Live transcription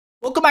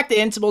Welcome back to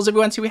Intables,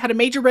 everyone. So we had a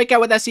major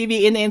breakout with SEV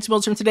in the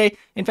Intables room today.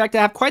 In fact,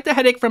 I have quite the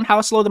headache from how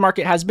slow the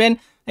market has been.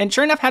 And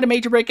sure enough, had a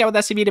major breakout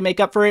with SEV to make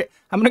up for it.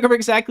 I'm going to go over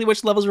exactly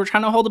which levels we're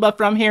trying to hold above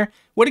from here,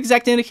 what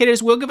exact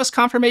indicators will give us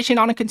confirmation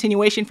on a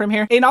continuation from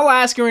here. And all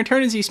I ask in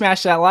return is you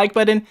smash that like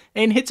button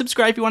and hit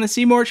subscribe if you want to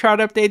see more chart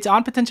updates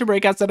on potential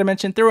breakouts that I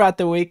mentioned throughout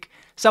the week.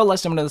 So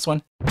let's jump into this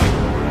one.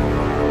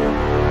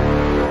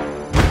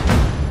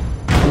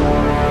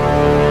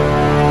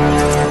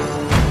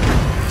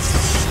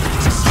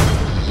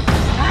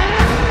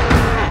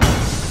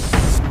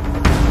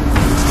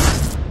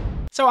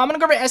 So I'm going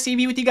to go over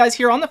SEV with you guys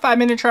here on the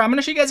 5-minute chart. I'm going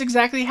to show you guys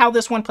exactly how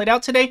this one played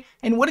out today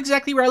and what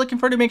exactly we're looking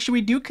for to make sure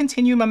we do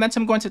continue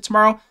momentum going to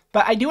tomorrow.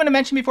 But I do want to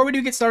mention before we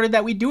do get started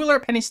that we do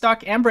alert penny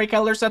stock and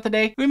breakout alerts throughout the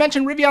day. We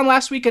mentioned Rivian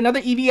last week, another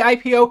EV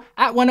IPO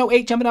at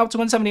 108, jumping up to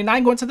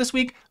 179 going to this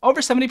week,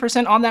 over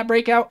 70% on that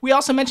breakout. We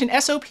also mentioned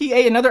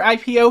SOPA, another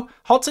IPO,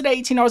 halted at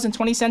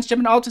 $18.20,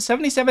 jumping all to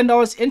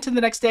 $77 into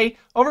the next day,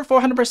 over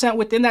 400%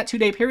 within that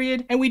 2-day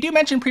period. And we do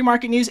mention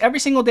pre-market news every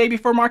single day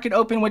before market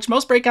open, which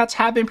most breakouts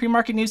have been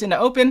pre-market news into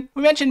open.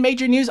 We mentioned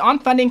major news on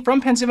funding from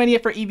Pennsylvania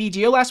for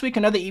BNGO last week,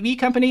 another EV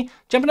company,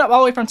 jumping up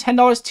all the way from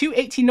 $10 to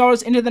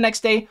 $18 into the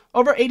next day,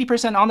 over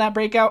 80% on that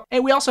breakout.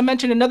 And we also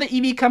mentioned another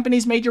EV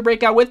company's major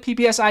breakout with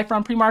PPSI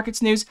from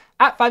pre-markets news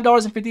at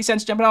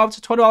 $5.50, jumping up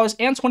to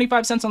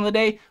 $12.25 on the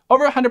day,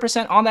 over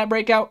 100% on that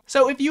breakout.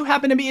 So if you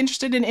happen to be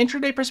interested in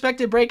intraday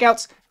perspective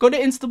breakouts, go to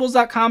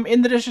instables.com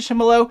in the description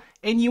below,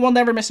 and you will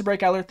never miss a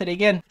breakout alert today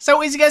again.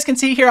 So as you guys can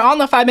see here on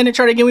the 5-minute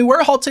chart, again, we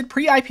were halted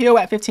pre-IPO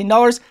at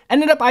 $15,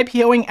 ended up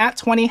IPOing at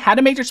 $20, had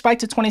a major spike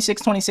to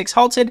 $26.26,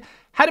 halted,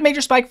 had a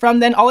major spike from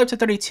then all the way up to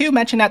 32,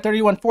 mentioned at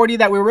 31.40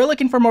 that we were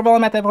looking for more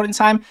volume at that point in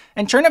time,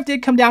 and sure enough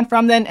did come down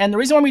from then. And the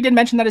reason why we did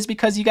mention that is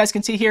because you guys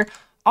can see here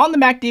on the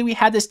MACD, we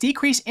had this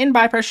decrease in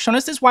buy pressure, showing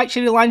us this white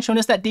shaded line, showing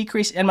us that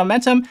decrease in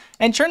momentum,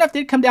 and sure enough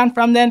did come down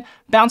from then,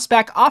 bounced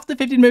back off the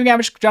 50 moving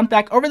average, jumped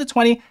back over the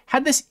 20,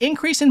 had this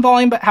increase in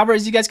volume, but however,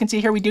 as you guys can see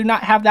here, we do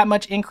not have that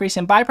much increase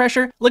in buy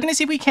pressure. Looking to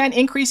see if we can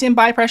increase in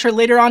buy pressure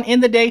later on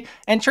in the day,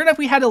 and sure enough,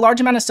 we had a large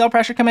amount of sell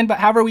pressure come in, but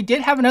however, we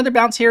did have another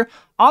bounce here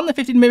on the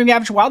 50 moving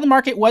average while the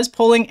market was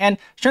pulling, and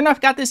sure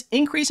enough, got this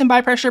increase in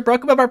buy pressure,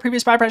 broke above our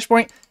previous buy pressure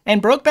point, and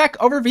broke back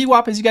over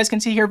VWAP. As you guys can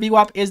see here,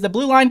 VWAP is the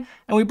blue line,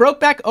 and we broke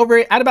back over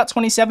it at about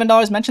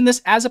 $27. Mentioned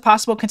this as a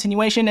possible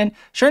continuation, and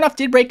sure enough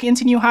did break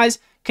into new highs,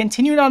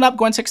 continued on up,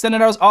 going to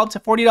extended hours all up to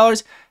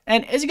 $40.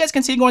 And as you guys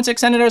can see, going to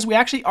extended hours, we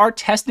actually are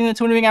testing the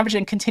 2 moving average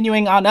and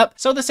continuing on up.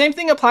 So the same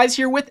thing applies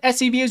here with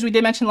SEV as we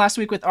did mention last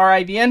week with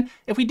RIVN.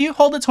 If we do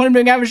hold the 20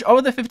 moving average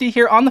over the 50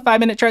 here on the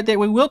 5-minute chart, there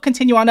we will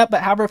continue on up.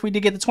 But however, if we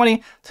did get the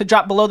 20 to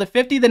drop below the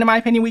 50, then in my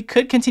opinion, we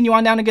could continue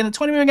on down. Again, the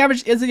 20 moving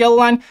average is the yellow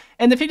line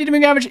and the 50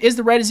 moving average is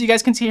the red. As you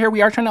guys can see here,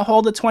 we are trying to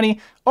hold the 20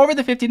 over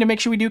the 50 to make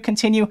sure we do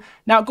continue.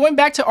 Now going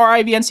back to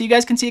RIVN, so you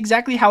guys can see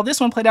exactly how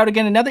this one played out.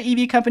 Again, another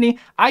EV company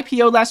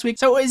IPO last week.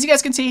 So as you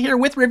guys can see here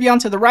with Rivian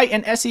to the right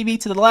and SEV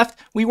to the left,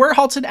 we were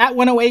halted at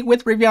 108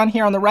 with Rivian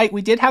here on the right.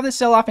 We did have this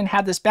sell-off and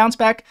had this bounce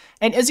back.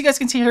 And as you guys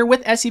can see here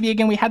with SEV,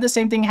 again, we had the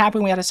same thing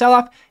happen. We had a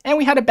sell-off and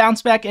we had a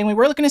bounce back, and we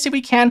were looking to see if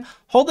we can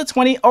hold the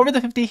 20 over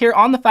the 50 here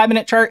on the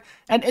 5-minute chart.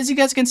 And as you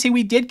guys can see,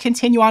 we did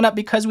continue on up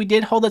because we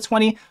did hold the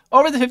 20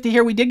 over the 50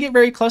 here. We did get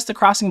very close to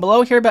crossing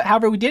below here, but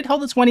however, we did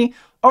hold the 20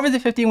 over the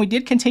 50 and we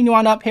did continue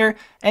on up here.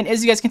 And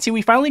as you guys can see,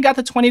 we finally got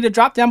the 20 to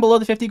drop down below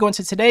the 50 going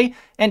to today.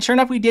 And sure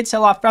enough, we did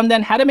sell off from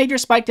then, had a major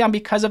spike down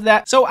because of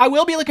that. So I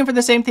will be looking for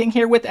the same thing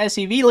here with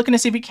SEV, looking to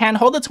see if we can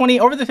hold the 20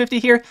 over the 50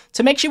 here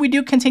to make sure we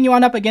do continue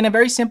on up. Again, a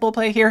very simple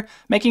play here,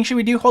 making sure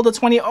we do hold the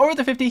 20 over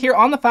the 50 here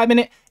on the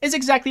 5-minute is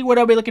exactly what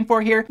I'll be looking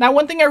for here. Now,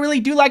 one thing I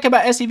really do like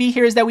about SEV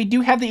here is that we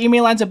do have the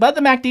email lines above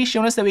the MACD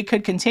showing us that we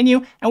could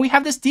continue, and we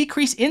have this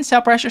decrease in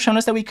sell pressure showing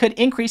us that we could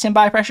increase in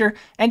buy pressure.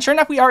 And sure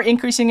enough, we are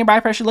increasing in buy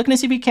pressure, looking to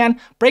see if we can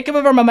break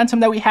above our momentum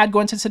that we had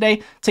going to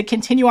today to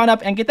continue on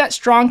up and get that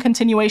strong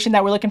continuation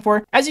that we're looking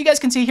for. As you guys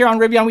can see here on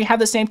Rivian, we have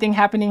the same thing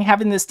happening,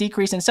 having this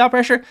decrease in sell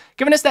pressure,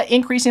 giving us that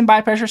increase in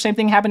buy pressure, same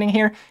thing happening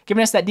here,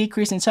 giving us that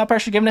decrease in sell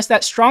pressure, giving us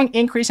that strong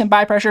increase in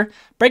buy pressure,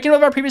 breaking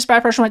above our previous buy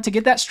pressure point to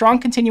get that strong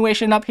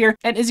continuation up here.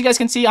 And as you guys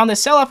can see on the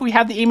sell-off, we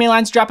have the EMA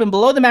lines dropping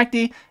below the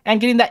MACD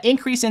and getting that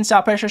increase in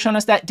sell pressure, showing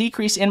us that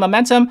decrease in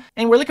momentum.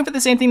 And we're looking for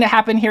the same thing to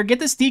happen here, get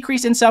this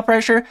decrease in sell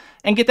pressure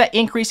and get that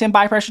increase in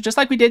buy pressure, just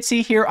like we did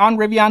see here on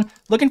Rivian.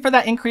 Looking for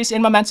that increase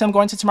in momentum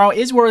going to tomorrow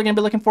is what we're going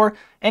to be looking for.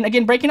 And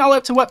again, breaking all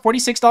up to what,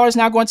 $46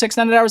 now, going to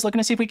extended hours, looking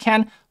to see if we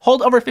can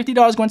hold over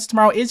 $50 going to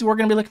tomorrow is what we're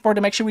going to be looking for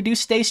to make sure we do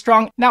stay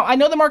strong. Now, I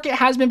know the market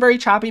has been very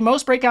choppy.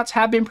 Most breakouts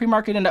have been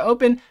pre-market into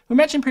open. We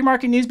mentioned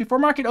pre-market news before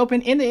market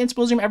open in the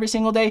Instables room every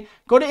single day.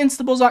 Go to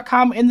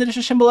instables.com in the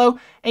description below,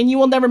 and you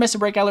will never miss a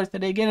breakout alert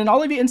today. Again, and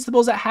all of you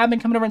Instables that have been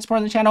coming over and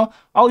supporting the channel,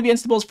 all of you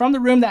Instables from the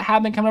room that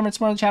have been coming over and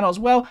supporting the channel as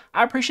well,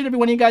 I appreciate every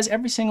one of you guys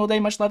every single day.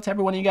 Much love to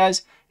every one of you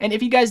guys. And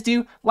if you guys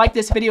do like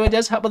this video, it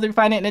does help other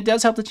find it, and it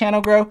does help the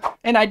channel grow,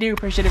 and I do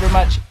appreciate it very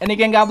much. And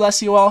again, God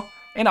bless you all,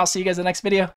 and I'll see you guys in the next video.